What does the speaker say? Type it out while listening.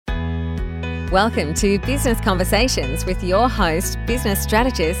Welcome to Business Conversations with your host, business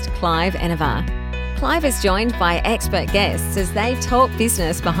strategist Clive Enever. Clive is joined by expert guests as they talk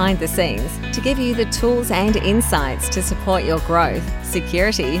business behind the scenes to give you the tools and insights to support your growth,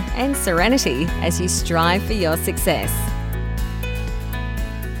 security, and serenity as you strive for your success.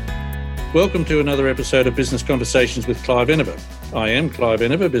 Welcome to another episode of Business Conversations with Clive Enever. I am Clive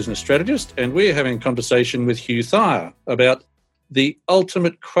Enever, business strategist, and we're having a conversation with Hugh Thayer about the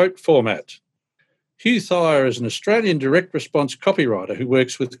ultimate quote format. Hugh Thayer is an Australian direct response copywriter who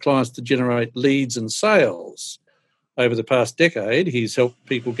works with clients to generate leads and sales. Over the past decade, he's helped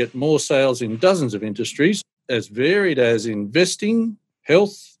people get more sales in dozens of industries as varied as investing,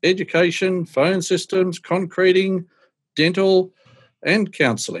 health, education, phone systems, concreting, dental, and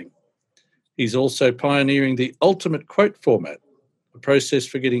counselling. He's also pioneering the ultimate quote format, a process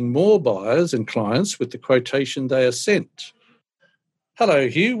for getting more buyers and clients with the quotation they are sent. Hello,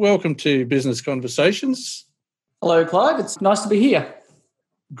 Hugh. Welcome to Business Conversations. Hello, Clive. It's nice to be here.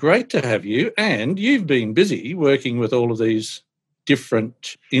 Great to have you. And you've been busy working with all of these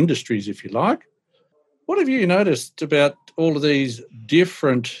different industries, if you like. What have you noticed about all of these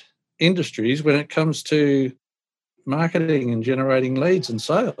different industries when it comes to marketing and generating leads and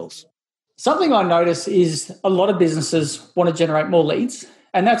sales? Something I notice is a lot of businesses want to generate more leads,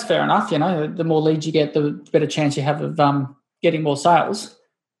 and that's fair enough. You know, the more leads you get, the better chance you have of getting more sales.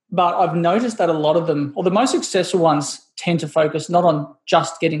 But I've noticed that a lot of them, or the most successful ones, tend to focus not on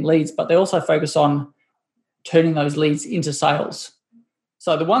just getting leads, but they also focus on turning those leads into sales.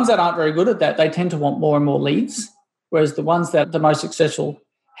 So the ones that aren't very good at that, they tend to want more and more leads, whereas the ones that are the most successful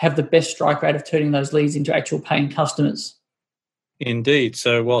have the best strike rate of turning those leads into actual paying customers. Indeed.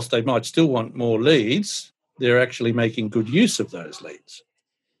 So whilst they might still want more leads, they're actually making good use of those leads.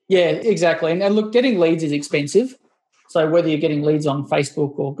 Yeah, exactly. And look, getting leads is expensive. So whether you're getting leads on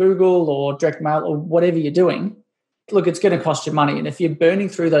Facebook or Google or direct mail or whatever you're doing, look, it's going to cost you money. And if you're burning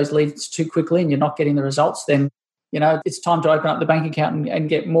through those leads too quickly and you're not getting the results, then, you know, it's time to open up the bank account and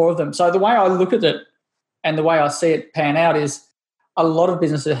get more of them. So the way I look at it and the way I see it pan out is a lot of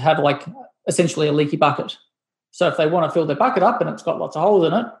businesses have like essentially a leaky bucket. So if they want to fill their bucket up and it's got lots of holes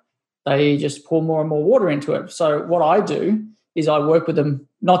in it, they just pour more and more water into it. So what I do is I work with them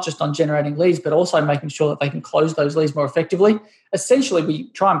not just on generating leads, but also making sure that they can close those leads more effectively. Essentially, we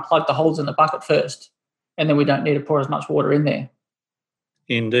try and plug the holes in the bucket first, and then we don't need to pour as much water in there.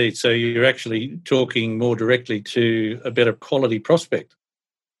 Indeed. So you're actually talking more directly to a better quality prospect.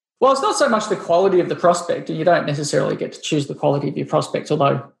 Well, it's not so much the quality of the prospect, and you don't necessarily get to choose the quality of your prospects,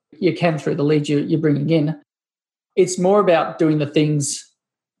 although you can through the leads you're bringing in. It's more about doing the things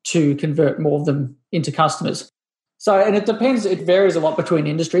to convert more of them into customers. So, and it depends, it varies a lot between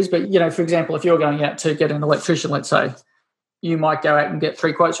industries, but, you know, for example, if you're going out to get an electrician, let's say, you might go out and get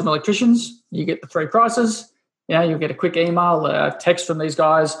 3 quotes from electricians, you get the 3 prices, you know, you'll get a quick email, a text from these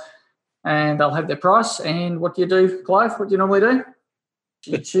guys, and they'll have their price. And what do you do, Clive? What do you normally do?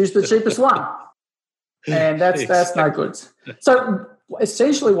 You choose the cheapest one. And that's no good. So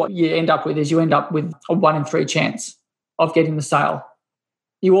essentially what you end up with is you end up with a 1 in 3 chance of getting the sale.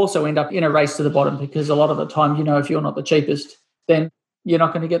 You also end up in a race to the bottom because a lot of the time, you know, if you're not the cheapest, then you're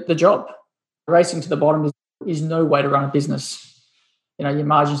not going to get the job. Racing to the bottom is no way to run a business. You know, your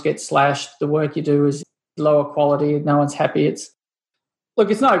margins get slashed. The work you do is lower quality. No one's happy. It's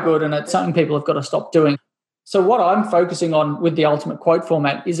no good, and it's something people have got to stop doing. So what I'm focusing on with the ultimate quote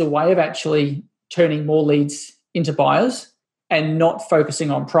format is a way of actually turning more leads into buyers and not focusing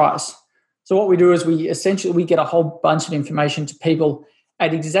on price. So what we do is we get a whole bunch of information to people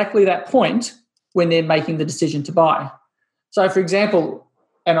at exactly that point when they're making the decision to buy. So, for example,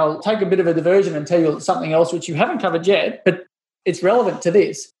 and I'll take a bit of a diversion and tell you something else which you haven't covered yet, but it's relevant to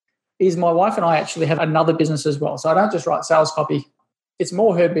this, is my wife and I actually have another business as well. So I don't just write sales copy. It's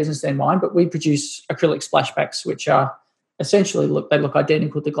more her business than mine, but we produce acrylic splashbacks, which are essentially, they look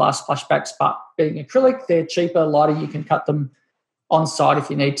identical to glass splashbacks, but being acrylic, they're cheaper, lighter. You can cut them on site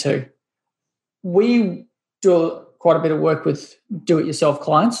if you need to. We do quite a bit of work with do-it-yourself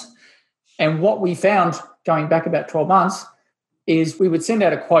clients. And what we found going back about 12 months is we would send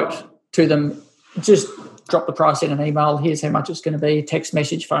out a quote to them, just drop the price in an email, here's how much it's going to be, text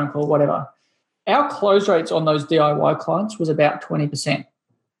message, phone call, whatever. Our close rates on those DIY clients was about 20%,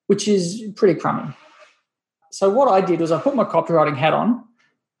 which is pretty crummy. So what I did was I put my copywriting hat on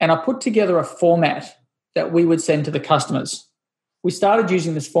and I put together a format that we would send to the customers. We started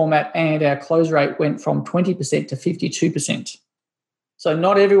using this format and our close rate went from 20% to 52%. So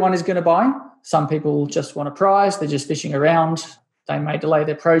not everyone is going to buy. Some people just want a price. They're just fishing around. They may delay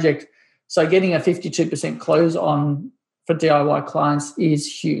their project. So getting a 52% close on for DIY clients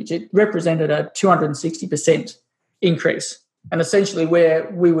is huge. It represented a 260% increase. And essentially where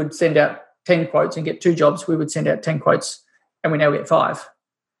we would send out 10 quotes and get 2 jobs, we would send out 10 quotes and we now get 5.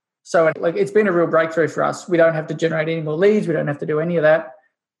 So it's been a real breakthrough for us. We don't have to generate any more leads. We don't have to do any of that.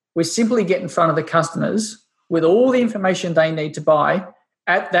 We simply get in front of the customers with all the information they need to buy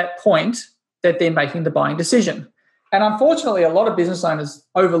at that point that they're making the buying decision. And unfortunately, a lot of business owners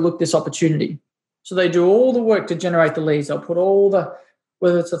overlook this opportunity. So they do all the work to generate the leads. They'll put all the,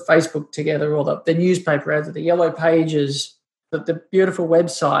 whether it's the Facebook together or the newspaper ads or the yellow pages, the beautiful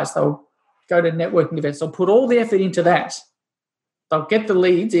websites, they'll go to networking events. They'll put all the effort into that. They'll get the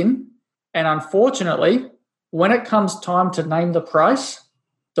leads in. And unfortunately, when it comes time to name the price,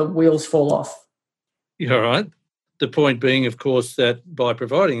 the wheels fall off. You're right. The point being, of course, that by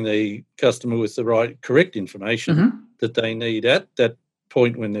providing the customer with the correct information that they need at that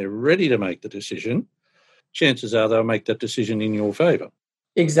point when they're ready to make the decision, chances are they'll make that decision in your favour.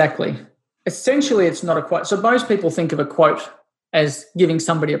 Exactly. Essentially, it's not a quote. So most people think of a quote as giving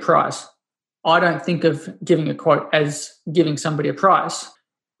somebody a price. I don't think of giving a quote as giving somebody a price.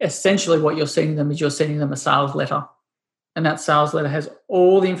 Essentially, what you're sending them is you're sending them a sales letter. And that sales letter has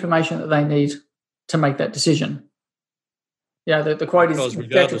all the information that they need to make that decision. Yeah, the quote is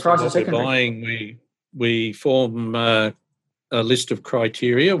regardless of what we're buying, we form a list of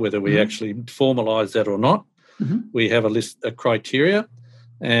criteria, whether we actually formalise that or not. We have a list of criteria,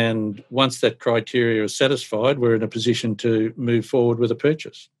 and once that criteria is satisfied, we're in a position to move forward with a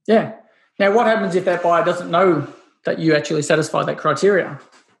purchase. Yeah. Now, what happens if that buyer doesn't know that you actually satisfy that criteria?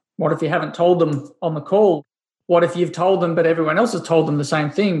 What if you haven't told them on the call? What if you've told them but everyone else has told them the same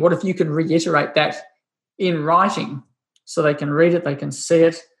thing? What if you can reiterate that in writing so they can read it, they can see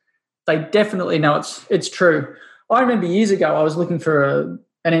it? They definitely know it's true. I remember years ago I was looking for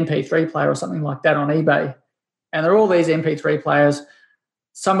an MP3 player or something like that on eBay, and there are all these MP3 players.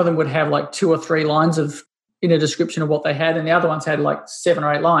 Some of them would have like 2 or 3 lines in a description of what they had, and the other ones had like 7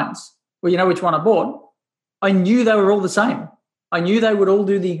 or 8 lines. Well, you know which one I bought? I knew they were all the same. I knew they would all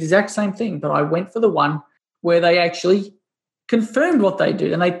do the exact same thing, but I went for the one where they actually confirmed what they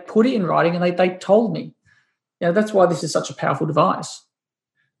did and they put it in writing and they told me. That's why this is such a powerful device.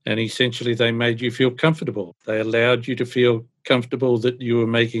 And essentially they made you feel comfortable. They allowed you to feel comfortable that you were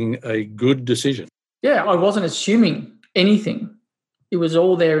making a good decision. Yeah, I wasn't assuming anything. It was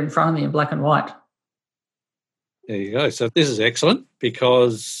all there in front of me in black and white. There you go. So this is excellent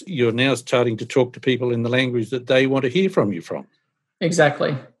because you're now starting to talk to people in the language that they want to hear from you from.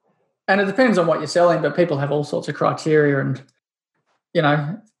 Exactly. And it depends on what you're selling, but people have all sorts of criteria. And,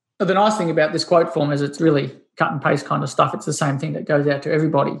 the nice thing about this quote form is it's really cut and paste kind of stuff. It's the same thing that goes out to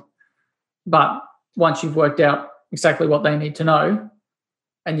everybody. But once you've worked out exactly what they need to know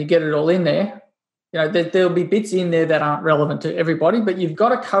and you get it all in there, there'll be bits in there that aren't relevant to everybody, but you've got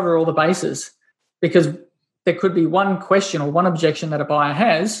to cover all the bases because there could be one question or one objection that a buyer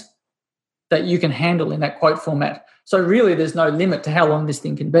has that you can handle in that quote format. So really there's no limit to how long this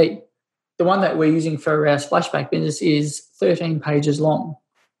thing can be. The one that we're using for our splashback business is 13 pages long.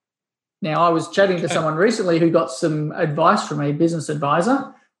 Now, I was chatting to someone recently who got some advice from a business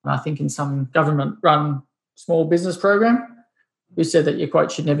advisor, I think in some government-run small business program, who said that your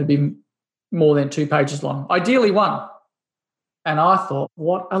quote should never be more than 2 pages long, ideally 1. And I thought,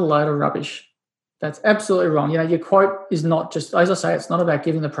 what a load of rubbish. That's absolutely wrong. Your quote is not just, as I say, it's not about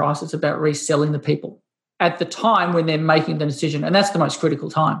giving the price, it's about reselling the people at the time when they're making the decision. And that's the most critical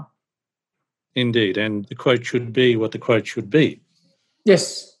time. Indeed. And the quote should be what the quote should be.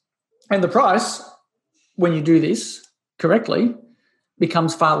 Yes. And the price, when you do this correctly,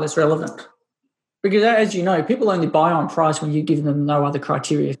 becomes far less relevant. Because as you know, people only buy on price when you give them no other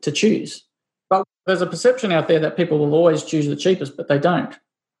criteria to choose. But there's a perception out there that people will always choose the cheapest, but they don't.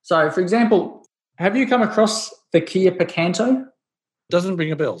 So, for example, have you come across the Kia Picanto? Doesn't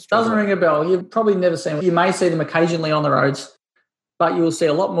ring a bell. Doesn't ring a bell. You've probably never seen them. You may see them occasionally on the roads, but you will see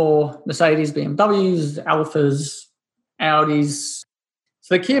a lot more Mercedes, BMWs, Alphas, Audis.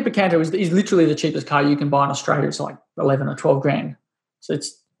 So the Kia Picanto is literally the cheapest car you can buy in Australia. It's like 11 or 12 grand. So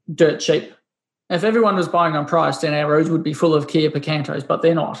it's dirt cheap. And if everyone was buying on price, then our roads would be full of Kia Picantos, but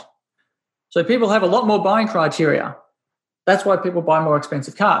they're not. So people have a lot more buying criteria. That's why people buy more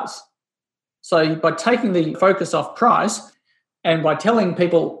expensive cars. So by taking the focus off price and by telling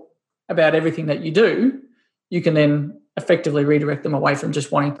people about everything that you do, you can then effectively redirect them away from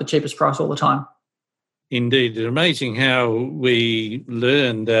just wanting the cheapest price all the time. Indeed. It's amazing how we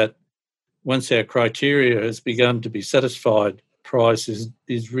learn that once our criteria has begun to be satisfied, price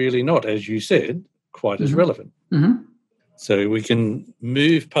is really not, as you said, quite as relevant. Mm-hmm. So we can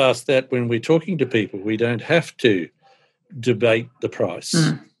move past that when we're talking to people. We don't have to debate the price.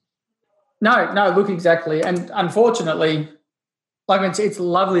 No, look, exactly. And unfortunately, like it's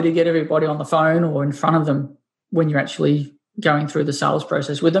lovely to get everybody on the phone or in front of them when you're actually going through the sales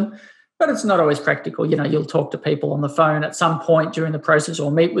process with them, but it's not always practical. You know, you'll talk to people on the phone at some point during the process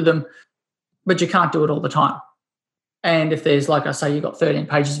or meet with them, but you can't do it all the time. And if there's, like I say, you've got 13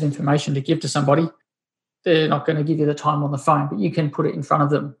 pages of information to give to somebody, they're not going to give you the time on the phone, but you can put it in front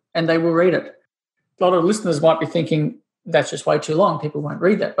of them and they will read it. A lot of listeners might be thinking that's just way too long. People won't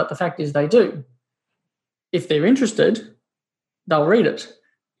read that. But the fact is they do. If they're interested, they'll read it.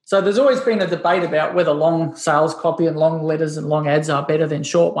 So there's always been a debate about whether long sales copy and long letters and long ads are better than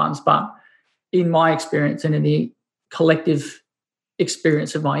short ones. But in my experience and in the collective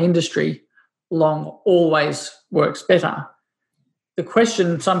experience of my industry, long always works better. The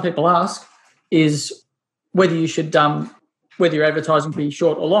question some people ask is whether you should, whether your advertising be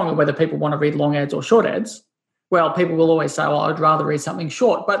short or long, and whether people want to read long ads or short ads. Well, people will always say, I'd rather read something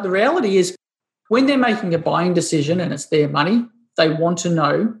short. But the reality is when they're making a buying decision and it's their money, they want to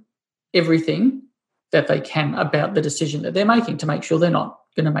know everything that they can about the decision that they're making to make sure they're not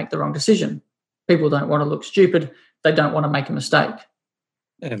going to make the wrong decision. People don't want to look stupid. They don't want to make a mistake.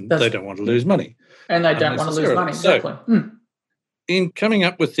 And they don't want to lose money. And they don't want to lose money, exactly. So, in coming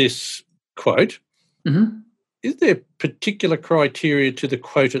up with this quote, is there particular criteria to the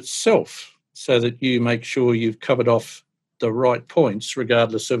quote itself so that you make sure you've covered off the right points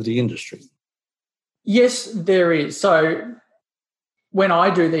regardless of the industry? Yes, there is. So when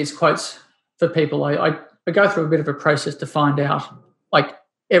I do these quotes for people, I go through a bit of a process to find out like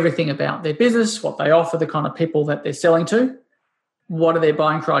everything about their business, what they offer, the kind of people that they're selling to, what are their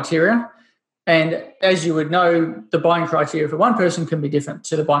buying criteria. And as you would know, the buying criteria for one person can be different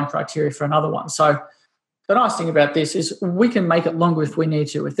to the buying criteria for another one. So the nice thing about this is we can make it longer if we need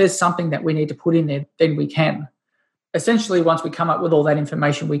to. If there's something that we need to put in there, then we can. Essentially, once we come up with all that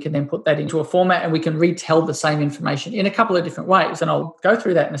information, we can then put that into a format and we can retell the same information in a couple of different ways. And I'll go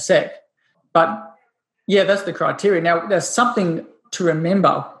through that in a sec. But yeah, that's the criteria. Now, there's something to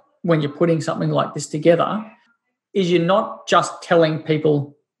remember when you're putting something like this together is you're not just telling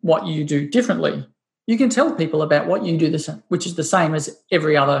people what you do differently. You can tell people about what you do, which is the same as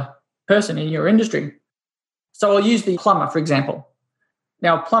every other person in your industry. So I'll use the plumber, for example.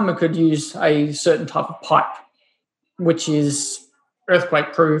 Now, a plumber could use a certain type of pipe, which is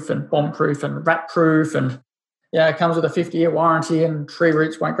earthquake-proof and bomb-proof and rat-proof, and it comes with a 50-year warranty and tree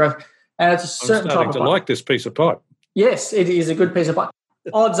roots won't grow. And it's a certain type of pipe. I'm starting to like this piece of pipe. Yes, it is a good piece of pipe.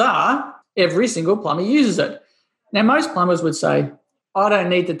 Odds are every single plumber uses it. Now, most plumbers would say, I don't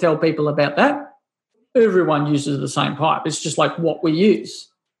need to tell people about that. Everyone uses the same pipe. It's just like what we use.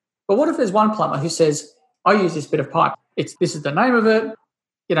 But what if there's one plumber who says, I use this bit of pipe. This is the name of it.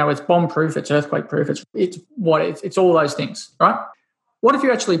 It's bomb-proof, it's earthquake-proof, it's all those things, right? What if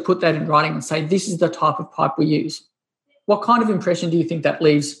you actually put that in writing and say, this is the type of pipe we use? What kind of impression do you think that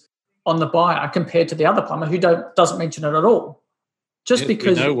leaves on the buyer compared to the other plumber who doesn't mention it at all? Just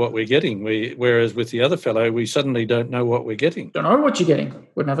because we know what we're getting, whereas with the other fellow, we suddenly don't know what we're getting. Don't know what you're getting.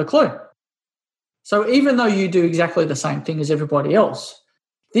 Wouldn't have a clue. So even though you do exactly the same thing as everybody else,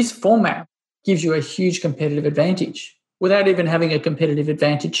 this format gives you a huge competitive advantage without even having a competitive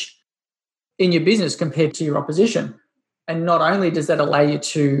advantage in your business compared to your opposition. And not only does that allow you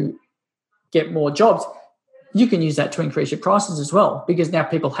to get more jobs, you can use that to increase your prices as well, because now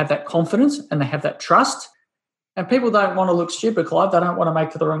people have that confidence and they have that trust. And people don't want to look stupid, Clive. They don't want to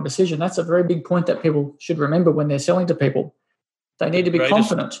make the wrong decision. That's a very big point that people should remember when they're selling to people. They need to be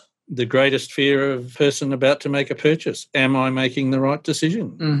confident. The greatest fear of a person about to make a purchase. Am I making the right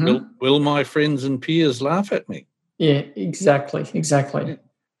decision? Mm-hmm. Will my friends and peers laugh at me? Yeah, exactly. Yeah.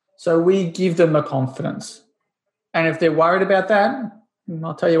 So we give them a confidence. And if they're worried about that,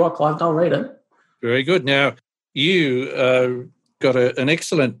 I'll tell you what, Clive, they'll read it. Very good. Now, you got an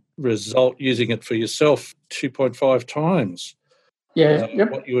excellent result using it for yourself 2.5 times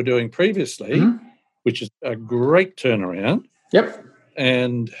what you were doing previously, which is a great turnaround. Yep.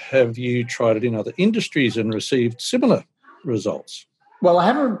 And have you tried it in other industries and received similar results? Well, I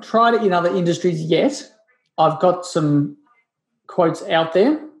haven't tried it in other industries yet. I've got some quotes out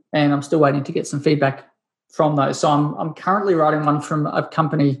there and I'm still waiting to get some feedback from those. So I'm currently writing one from a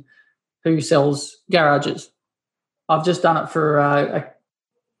company who sells garages. I've just done it for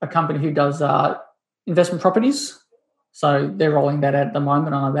a company who does investment properties. So they're rolling that out at the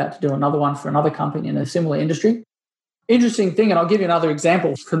moment. I'm about to do another one for another company in a similar industry. Interesting thing, and I'll give you another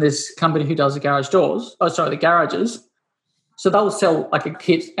example from this company who does the garages. So they'll sell like a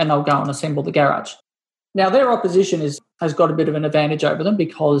kit and they'll go and assemble the garage. Now, their opposition has got a bit of an advantage over them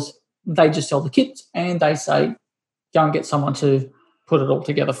because they just sell the kits and they say, go and get someone to put it all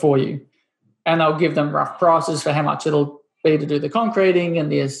together for you. And they'll give them rough prices for how much it'll be to do the concreting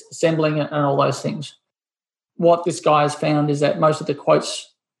and the assembling and all those things. What this guy has found is that most of the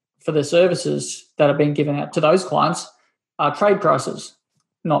quotes for the services that are being given out to those clients are trade prices,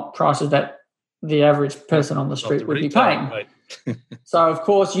 not prices that the average person on the street would be paying. Right. So, of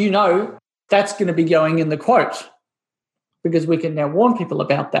course, that's going to be going in the quote because we can now warn people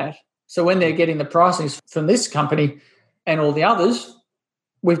about that. So when they're getting the pricings from this company and all the others,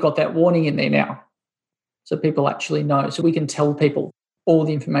 we've got that warning in there now. So people actually know. So we can tell people all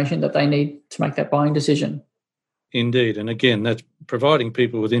the information that they need to make that buying decision. Indeed. And again, that's providing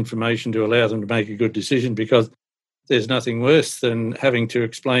people with information to allow them to make a good decision, because there's nothing worse than having to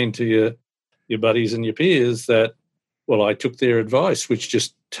explain to your buddies and your peers that, well, I took their advice, which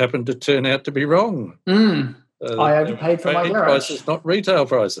just happened to turn out to be wrong. I overpaid for my garage. Prices, not retail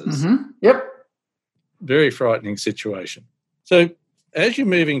prices. Mm-hmm. Yep. Very frightening situation. So as you're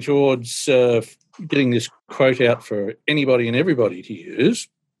moving towards getting this quote out for anybody and everybody to use,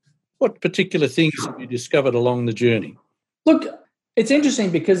 what particular things have you discovered along the journey? Look, it's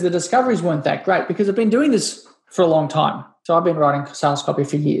interesting because the discoveries weren't that great, because I've been doing this for a long time. So I've been writing sales copy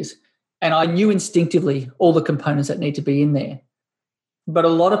for years, and I knew instinctively all the components that need to be in there. But a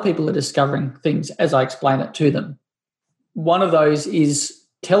lot of people are discovering things as I explain it to them. One of those is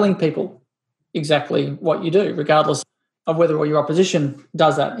telling people exactly what you do, regardless of whether your opposition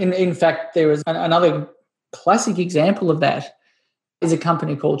does that. In fact, there is another classic example of that is a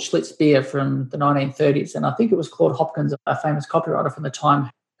company called Schlitz Beer from the 1930s. And I think it was Claude Hopkins, a famous copywriter from the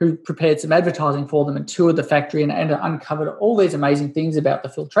time, who prepared some advertising for them and toured the factory and uncovered all these amazing things about the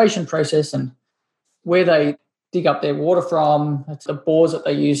filtration process and where they dig up their water from, the bores that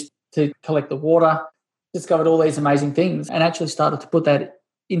they use to collect the water, discovered all these amazing things and actually started to put that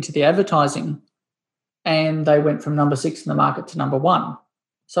into the advertising. And they went from number 6 in the market to number 1.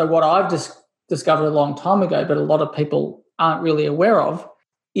 So what I've discovered a long time ago, but a lot of people aren't really aware of,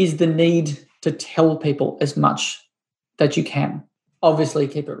 is the need to tell people as much that you can. Obviously,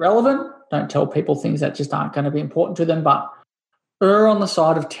 keep it relevant. Don't tell people things that just aren't going to be important to them, but err on the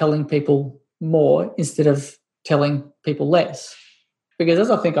side of telling people more instead of telling people less. Because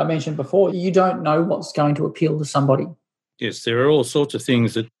as I think I mentioned before, you don't know what's going to appeal to somebody. Yes, there are all sorts of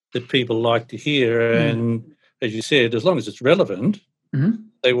things that people like to hear. And as you said, as long as it's relevant,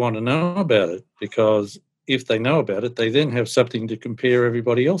 they want to know about it, because if they know about it, they then have something to compare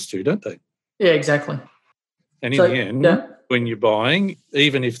everybody else to, don't they? Yeah, exactly. And in the end, when you're buying,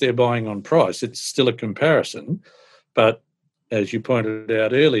 even if they're buying on price, it's still a comparison. But as you pointed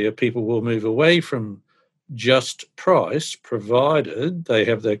out earlier, people will move away from just price, provided they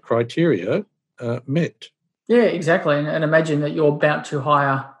have their criteria met. Yeah, exactly. And imagine that you're about to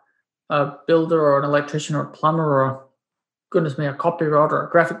hire a builder or an electrician or a plumber or, goodness me, a copywriter or a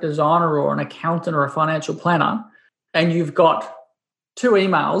graphic designer or an accountant or a financial planner, and you've got 2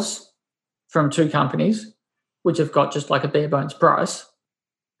 emails from 2 companies which have got just like a bare bones price,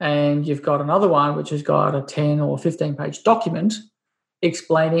 and you've got another one which has got a 10 or 15-page document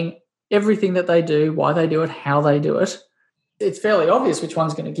explaining everything that they do, why they do it, how they do it. It's fairly obvious which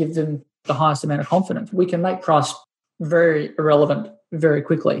one's going to give them the highest amount of confidence. We can make price very irrelevant very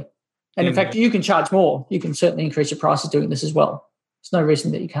quickly. And in fact, you can charge more. You can certainly increase your prices doing this as well. There's no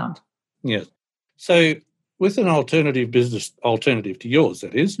reason that you can't. Yeah. So with an alternative business, alternative to yours,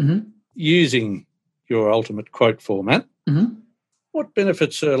 that is, using your ultimate quote format, what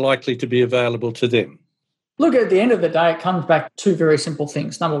benefits are likely to be available to them? Look, at the end of the day, it comes back to 2 very simple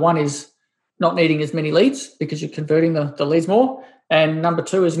things. Number 1 is not needing as many leads because you're converting the leads more. And number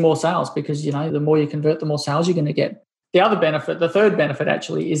 2 is more sales, because, the more you convert, the more sales you're going to get. The third benefit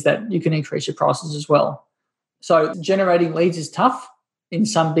actually, is that you can increase your prices as well. So generating leads is tough. In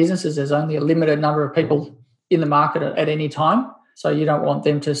some businesses, there's only a limited number of people in the market at any time. So you don't want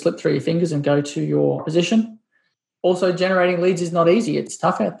them to slip through your fingers and go to your position. Also, generating leads is not easy. It's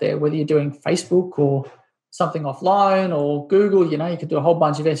tough out there, whether you're doing Facebook or something offline or Google. You could do a whole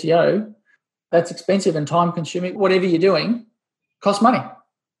bunch of SEO. That's expensive and time consuming. Whatever you're doing costs money.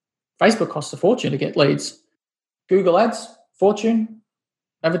 Facebook costs a fortune to get leads. Google ads, fortune.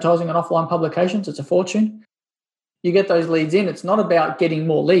 Advertising on offline publications, it's a fortune. You get those leads in. It's not about getting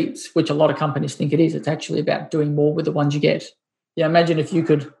more leads, which a lot of companies think it is. It's actually about doing more with the ones you get. Imagine if you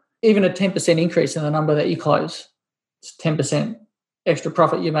could, even a 10% increase in the number that you close. It's 10% extra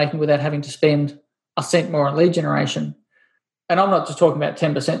profit you're making without having to spend a cent more on lead generation. And I'm not just talking about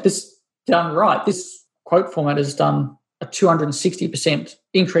 10%. This done right. This quote format has done a 260%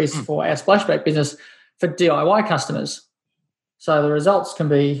 increase for our Splashback business for DIY customers. So the results can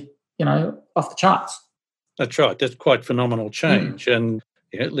be, off the charts. That's right. That's quite phenomenal change. And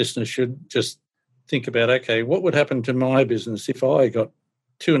listeners should just think about, okay, what would happen to my business if I got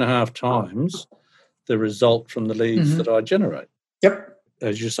 2.5 times the result from the leads that I generate? Yep.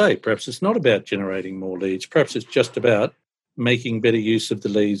 As you say, perhaps it's not about generating more leads. Perhaps it's just about making better use of the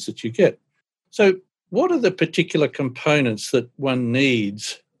leads that you get. So what are the particular components that one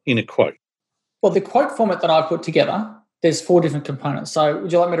needs in a quote? Well, the quote format that I put together, there's 4 different components. So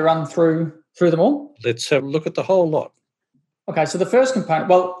would you like me to run through them all? Let's have a look at the whole lot. Okay, so the first component,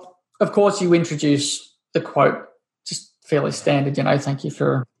 well, of course, you introduce the quote, just fairly standard, thank you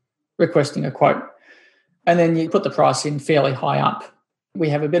for requesting a quote. And then you put the price in fairly high up. We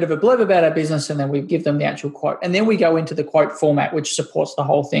have a bit of a blurb about our business, and then we give them the actual quote. And then we go into the quote format, which supports the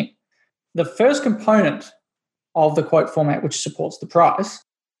whole thing. The first component of the quote format, which supports the price,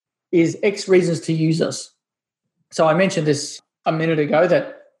 is X reasons to use us. So I mentioned this a minute ago,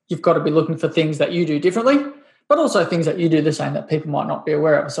 that you've got to be looking for things that you do differently, but also things that you do the same that people might not be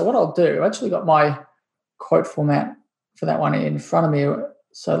aware of. So what I'll do, I've actually got my quote format for that one in front of me.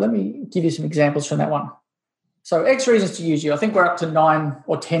 So let me give you some examples from that one. So X reasons to use you. I think we're up to 9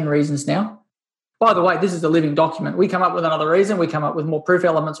 or 10 reasons now. By the way, this is a living document. We come up with another reason, we come up with more proof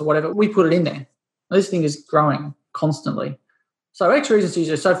elements or whatever, we put it in there. This thing is growing constantly. So X reasons to use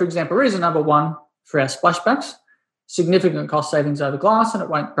you. So for example, reason number 1 for our splashbacks, significant cost savings over glass, and it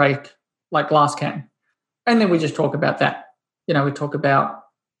won't break like glass can. And then we just talk about that. We talk about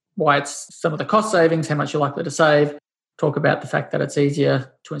why it's some of the cost savings, how much you're likely to save, talk about the fact that it's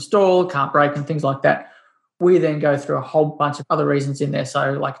easier to install, can't break, and things like that. We then go through a whole bunch of other reasons in there.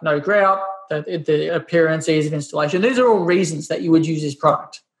 So like no grout, the appearance, ease of installation. These are all reasons that you would use this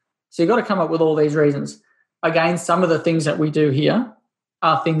product. So you've got to come up with all these reasons. Again, some of the things that we do here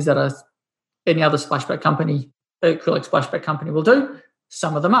are things that any other splashback company, acrylic splashback company will do.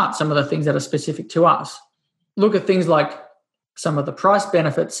 Some of them aren't. Some of the things that are specific to us. Look at things like some of the price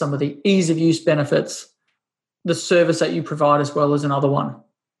benefits, some of the ease of use benefits, the service that you provide as well as another one.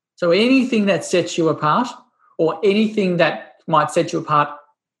 So anything that sets you apart, or anything that might set you apart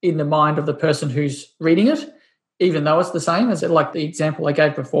in the mind of the person who's reading it, even though it's the same as like the example I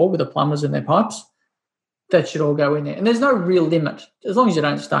gave before with the plumbers and their pipes, that should all go in there. And there's no real limit, as long as you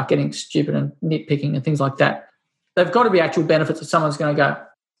don't start getting stupid and nitpicking and things like that. They've got to be actual benefits that someone's going to go,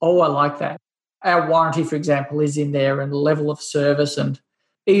 oh, I like that. Our warranty, for example, is in there, and level of service and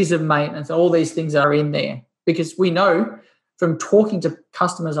ease of maintenance. All these things are in there because we know from talking to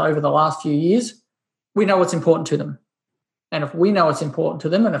customers over the last few years, we know what's important to them. And if we know it's important to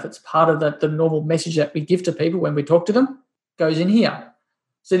them, and if it's part of the normal message that we give to people when we talk to them, goes in here.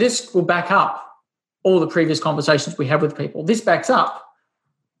 So this will back up all the previous conversations we have with people. This backs up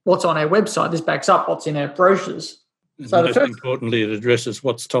what's on our website. This backs up what's in our brochures. And so most importantly, it addresses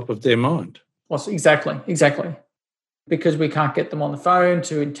what's top of their mind. Exactly. Because we can't get them on the phone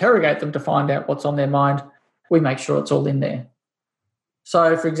to interrogate them to find out what's on their mind, we make sure it's all in there.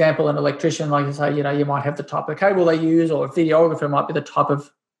 So, for example, an electrician, like I say, you might have the type of cable they use, or a videographer might be the type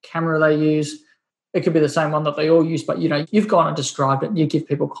of camera they use. It could be the same one that they all use, but, you've gone and described it and you give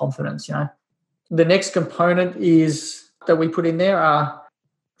people confidence, The next component is that we put in there are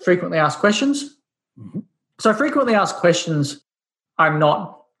frequently asked questions. Mm-hmm. So frequently asked questions are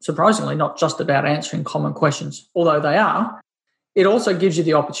not, surprisingly, not just about answering common questions, although they are. It also gives you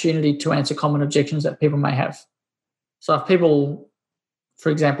the opportunity to answer common objections that people may have. So if people, for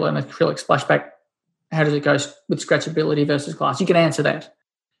example, an acrylic splashback, how does it go with scratchability versus glass? You can answer that.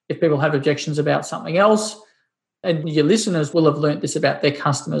 If people have objections about something else, and your listeners will have learnt this about their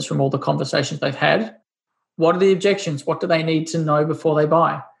customers from all the conversations they've had, what are the objections? What do they need to know before they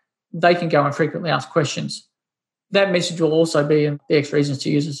buy? They can go and frequently ask questions. That message will also be in the X reasons to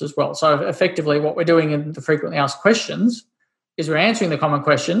use us as well. So effectively what we're doing in the frequently asked questions is we're answering the common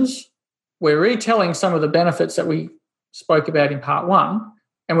questions, we're retelling some of the benefits that we spoke about in part 1,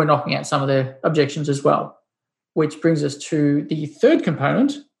 and we're knocking out some of their objections as well, which brings us to the third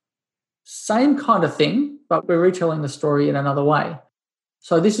component. Same kind of thing, but we're retelling the story in another way.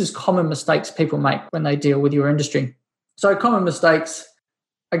 So this is common mistakes people make when they deal with your industry. So common mistakes,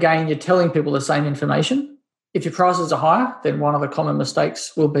 again, you're telling people the same information. If your prices are higher, then one of the common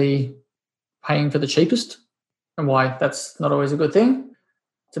mistakes will be paying for the cheapest, and why that's not always a good thing.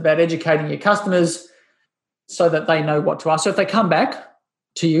 It's about educating your customers so that they know what to ask. So if they come back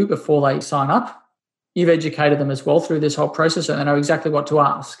to you before they sign up, you've educated them as well through this whole process, and they know exactly what to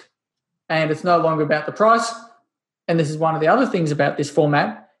ask. And it's no longer about the price. And this is one of the other things about this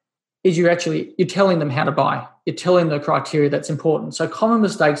format is you're telling them how to buy. You're telling them the criteria that's important. So common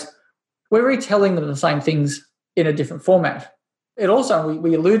mistakes, we're retelling them the same things in a different format. It also,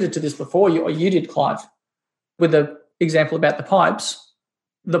 we alluded to this before, you did, Clive. with the example about the pipes,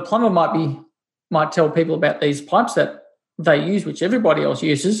 the plumber might tell people about these pipes that they use, which everybody else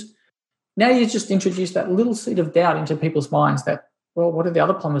uses. Now you just introduce that little seed of doubt into people's minds that, well, what do the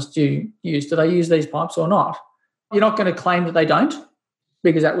other plumbers use? Do they use these pipes or not? You're not going to claim that they don't,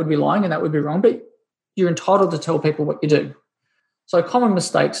 because that would be lying and that would be wrong, but you're entitled to tell people what you do. So common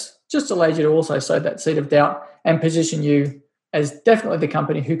mistakes just allows you to also sow that seed of doubt and position you as definitely the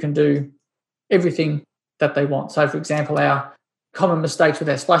company who can do everything that they want. So, for example, our common mistakes with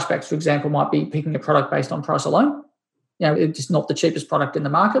our splashbacks, for example, might be picking a product based on price alone. It's just not the cheapest product in the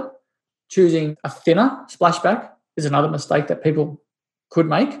market. Choosing a thinner splashback is another mistake that people could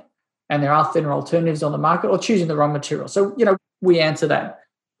make, and there are thinner alternatives on the market, or choosing the wrong material. So, we answer that.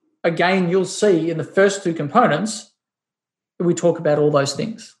 Again, you'll see in the first two components, we talk about all those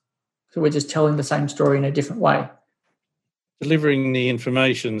things. So we're just telling the same story in a different way. Delivering the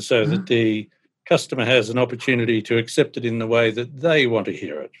information so that the customer has an opportunity to accept it in the way that they want to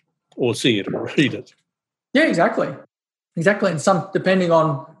hear it or see it or read it. Yeah, exactly. Exactly. And some, depending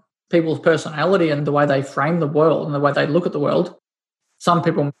on people's personality and the way they frame the world and the way they look at the world, some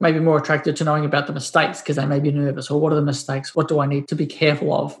people may be more attracted to knowing about the mistakes because they may be nervous, or what are the mistakes? What do I need to be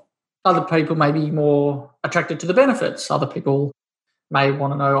careful of? Other people may be more attracted to the benefits. Other people may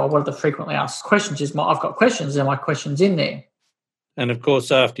want to know, what are the frequently asked questions? I've got questions, are my questions in there? And of course,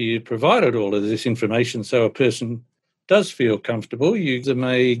 after you provided all of this information so a person does feel comfortable, you give them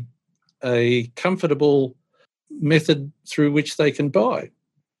a comfortable method through which they can buy.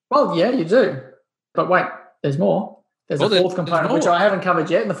 Well, yeah, you do. But wait, there's more. There's a fourth component, which I haven't covered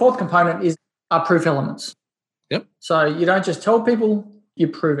yet. And the fourth component is our proof elements. Yep. So you don't just tell people, you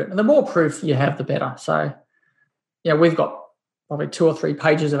prove it. And the more proof you have, the better. So, we've got probably 2 or 3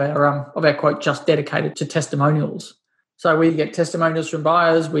 pages of our quote just dedicated to testimonials. So we get testimonials from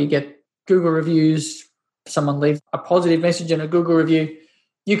buyers, we get Google reviews. If someone leaves a positive message in a Google review,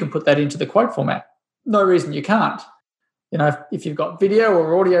 you can put that into the quote format. No reason you can't. If you've got video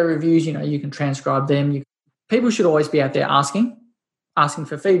or audio reviews, you can transcribe them. People should always be out there asking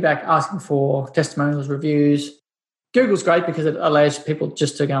for feedback, asking for testimonials, reviews. Google's great because it allows people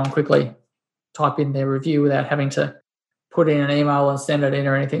just to go and quickly type in their review without having to put in an email and send it in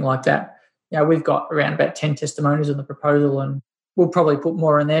or anything like that. We've got around about 10 testimonials in the proposal, and we'll probably put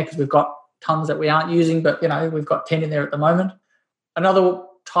more in there because we've got tons that we aren't using, but, we've got 10 in there at the moment. Another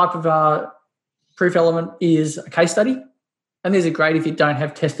type of proof element is a case study. And these are great if you don't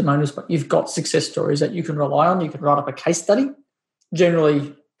have testimonials, but you've got success stories that you can rely on. You can write up a case study,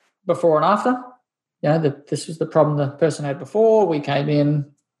 generally before and after. This was the problem the person had before. We came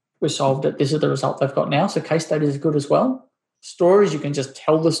in, we solved it. This is the result they've got now. So case studies are good as well. Stories, you can just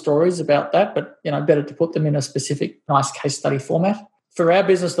tell the stories about that, but, better to put them in a specific, nice case study format. For our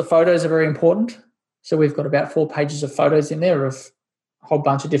business, the photos are very important. So we've got about 4 pages of photos in there of a whole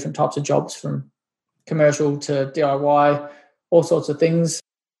bunch of different types of jobs, from commercial to DIY, all sorts of things.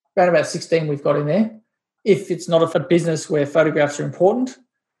 Around about 16 we've got in there. If it's not a business where photographs are important,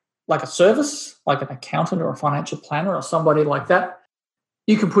 like a service, like an accountant or a financial planner or somebody like that,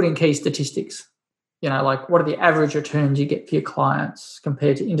 you can put in key statistics. Like what are the average returns you get for your clients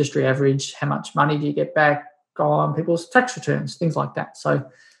compared to industry average? How much money do you get back on people's tax returns? Things like that. So,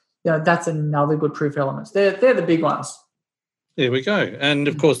 that's another good proof elements. They're the big ones. There we go. And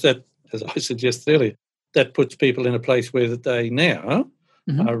of course, that, as I suggested earlier, that puts people in a place where they now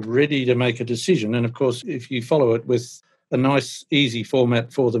are ready to make a decision. And of course, if you follow it with a nice, easy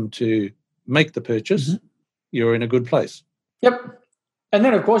format for them to make the purchase, you're in a good place. Yep. And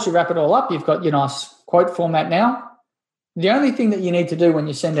then, of course, you wrap it all up. You've got your nice quote format now. The only thing that you need to do when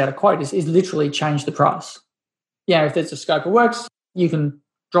you send out a quote is literally change the price. If there's a scope of works, you can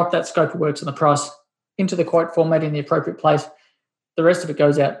drop that scope of works and the price into the quote format in the appropriate place. The rest of it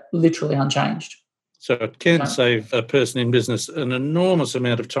goes out literally unchanged. So it can save a person in business an enormous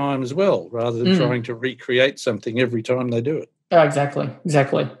amount of time as well, rather than trying to recreate something every time they do it. Oh, exactly.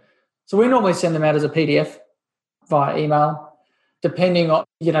 So we normally send them out as a PDF via email. Depending on,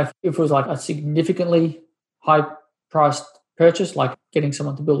 if it was like a significantly high-priced purchase, like getting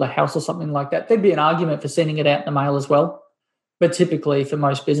someone to build a house or something like that, there'd be an argument for sending it out in the mail as well. But typically, for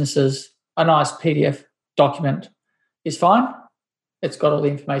most businesses, a nice PDF document is fine. It's got all the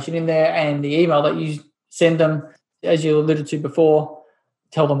information in there, and the email that you send them, as you alluded to before,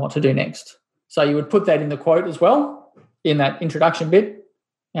 tell them what to do next. So you would put that in the quote as well, in that introduction bit.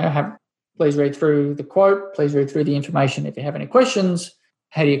 Please read through the quote. Please read through the information. If you have any questions,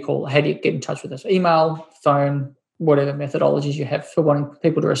 how do you call? How do you get in touch with us? Email, phone, whatever methodologies you have for wanting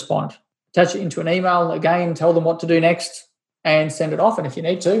people to respond. Attach it into an email. Again, tell them what to do next and send it off. And if you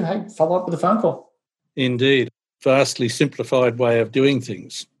need to, follow up with a phone call. Indeed. vastly simplified way of doing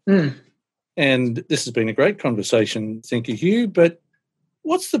things. Mm. And this has been a great conversation. Thank you, Hugh. But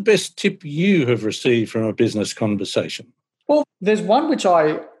what's the best tip you have received from a business conversation? Well, there's one which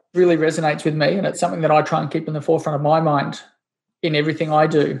really resonates with me, and it's something that I try and keep in the forefront of my mind in everything I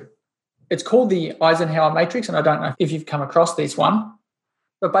do. It's called the Eisenhower Matrix, and I don't know if you've come across this one.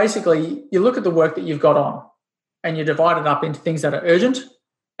 But basically, you look at the work that you've got on and you divide it up into things that are urgent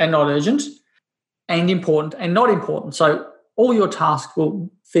and not urgent, and important and not important. So all your tasks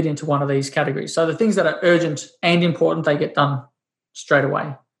will fit into one of these categories. So the things that are urgent and important, they get done straight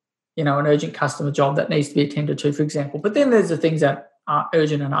away. An urgent customer job that needs to be attended to, for example. But then there's the things that are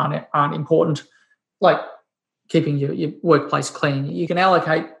urgent and aren't important, like keeping your workplace clean. You can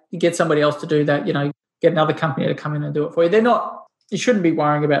allocate, you get somebody else to do that, get another company to come in and do it for you. You shouldn't be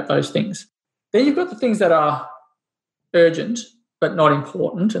worrying about those things. Then you've got the things that are urgent but not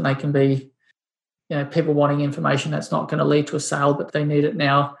important, and they can be, people wanting information that's not going to lead to a sale, but they need it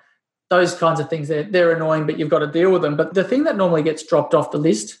now. Those kinds of things, they're annoying, but you've got to deal with them. But the thing that normally gets dropped off the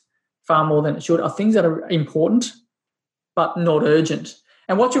list far more than it should are things that are important but not urgent.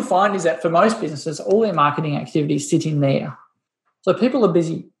 And what you'll find is that for most businesses, all their marketing activities sit in there. So people are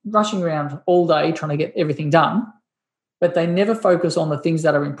busy rushing around all day trying to get everything done, but they never focus on the things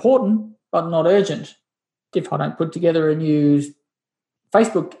that are important but not urgent. If I don't put together a new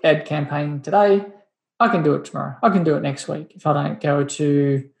Facebook ad campaign today, I can do it tomorrow. I can do it next week. If I don't go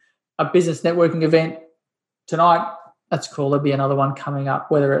to a business networking event tonight, that's cool. There'll be another one coming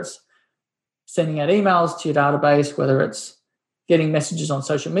up, whether it's sending out emails to your database, whether it's getting messages on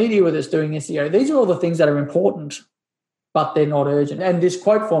social media, whether it's doing SEO. These are all the things that are important, but they're not urgent. And this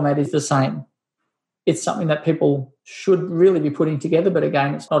quote format is the same. It's something that people should really be putting together, but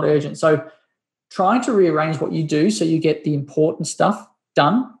again, it's not urgent. So trying to rearrange what you do so you get the important stuff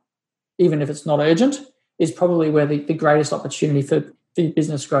done, even if it's not urgent, is probably where the greatest opportunity for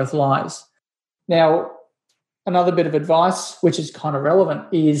business growth lies. Now, another bit of advice, which is kind of relevant,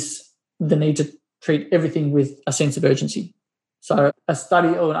 is the need to treat everything with a sense of urgency. So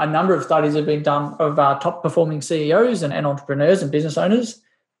a number of studies have been done of top performing CEOs and entrepreneurs and business owners.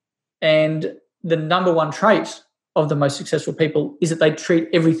 And the number one trait of the most successful people is that they treat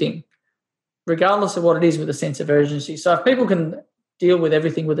everything, regardless of what it is, with a sense of urgency. So if people can deal with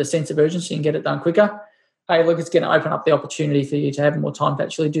everything with a sense of urgency and get it done quicker, hey, look, it's going to open up the opportunity for you to have more time to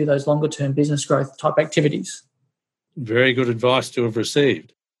actually do those longer-term business growth type activities. Very good advice to have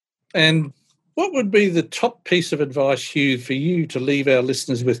received. And what would be the top piece of advice, Hugh, for you to leave our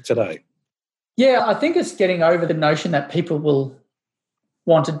listeners with today? Yeah, I think it's getting over the notion that people will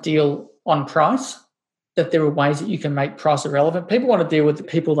want to deal on price, that there are ways that you can make price irrelevant. People want to deal with the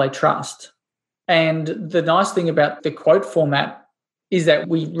people they trust. And the nice thing about the quote format is that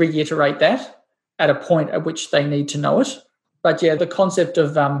we reiterate that at a point at which they need to know it. But yeah, the concept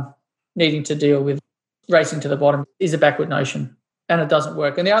of needing to deal with racing to the bottom is a backward notion, and it doesn't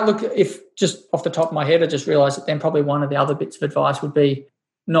work. And the outlook, if just off the top of my head, I just realised that then probably one of the other bits of advice would be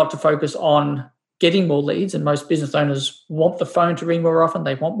not to focus on getting more leads. And most business owners want the phone to ring more often.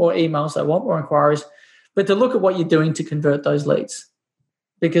 They want more emails. They want more inquiries. But to look at what you're doing to convert those leads.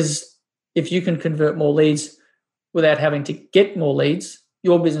 Because if you can convert more leads without having to get more leads,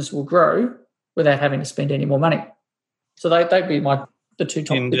 your business will grow without having to spend any more money. So they'd be the two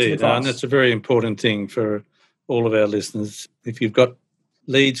top bits of advice. And that's a very important thing for all of our listeners. If you've got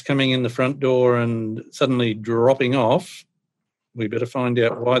leads coming in the front door and suddenly dropping off, we better find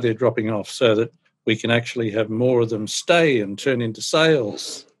out why they're dropping off so that we can actually have more of them stay and turn into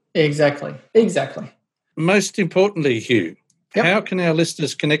sales. Exactly. Most importantly, Hugh, how can our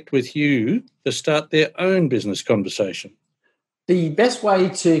listeners connect with you to start their own business conversation? The best way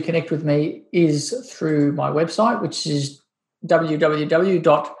to connect with me is through my website, which is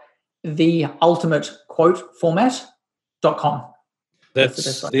www.theultimatequoteformat.com.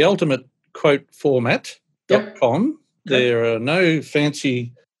 That's theultimatequoteformat.com. Yep. There are no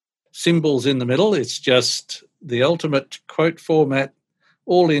fancy symbols in the middle. It's just the ultimate quote format,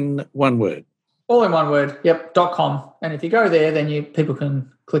 all in one word. All in one word, yep, .com. And if you go there, then people can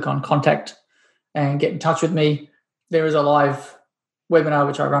click on contact and get in touch with me. There is a live webinar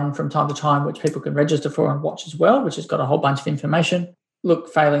which I run from time to time, which people can register for and watch as well, which has got a whole bunch of information.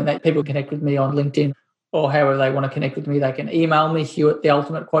 Look, failing that, people connect with me on LinkedIn or however they want to connect with me. They can email me,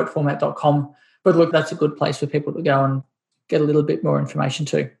 hugh@theultimatequoteformat.com. But look, that's a good place for people to go and get a little bit more information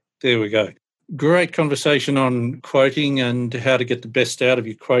too. There we go. Great conversation on quoting and how to get the best out of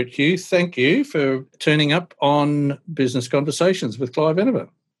your quote, Hugh. Thank you for turning up on Business Conversations with Clive Enever.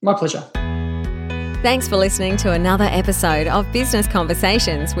 My pleasure. Thanks for listening to another episode of Business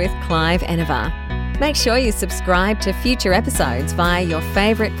Conversations with Clive Enever. Make sure you subscribe to future episodes via your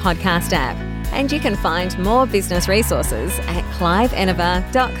favourite podcast app, and you can find more business resources at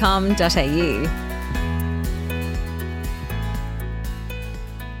cliveinova.com.au.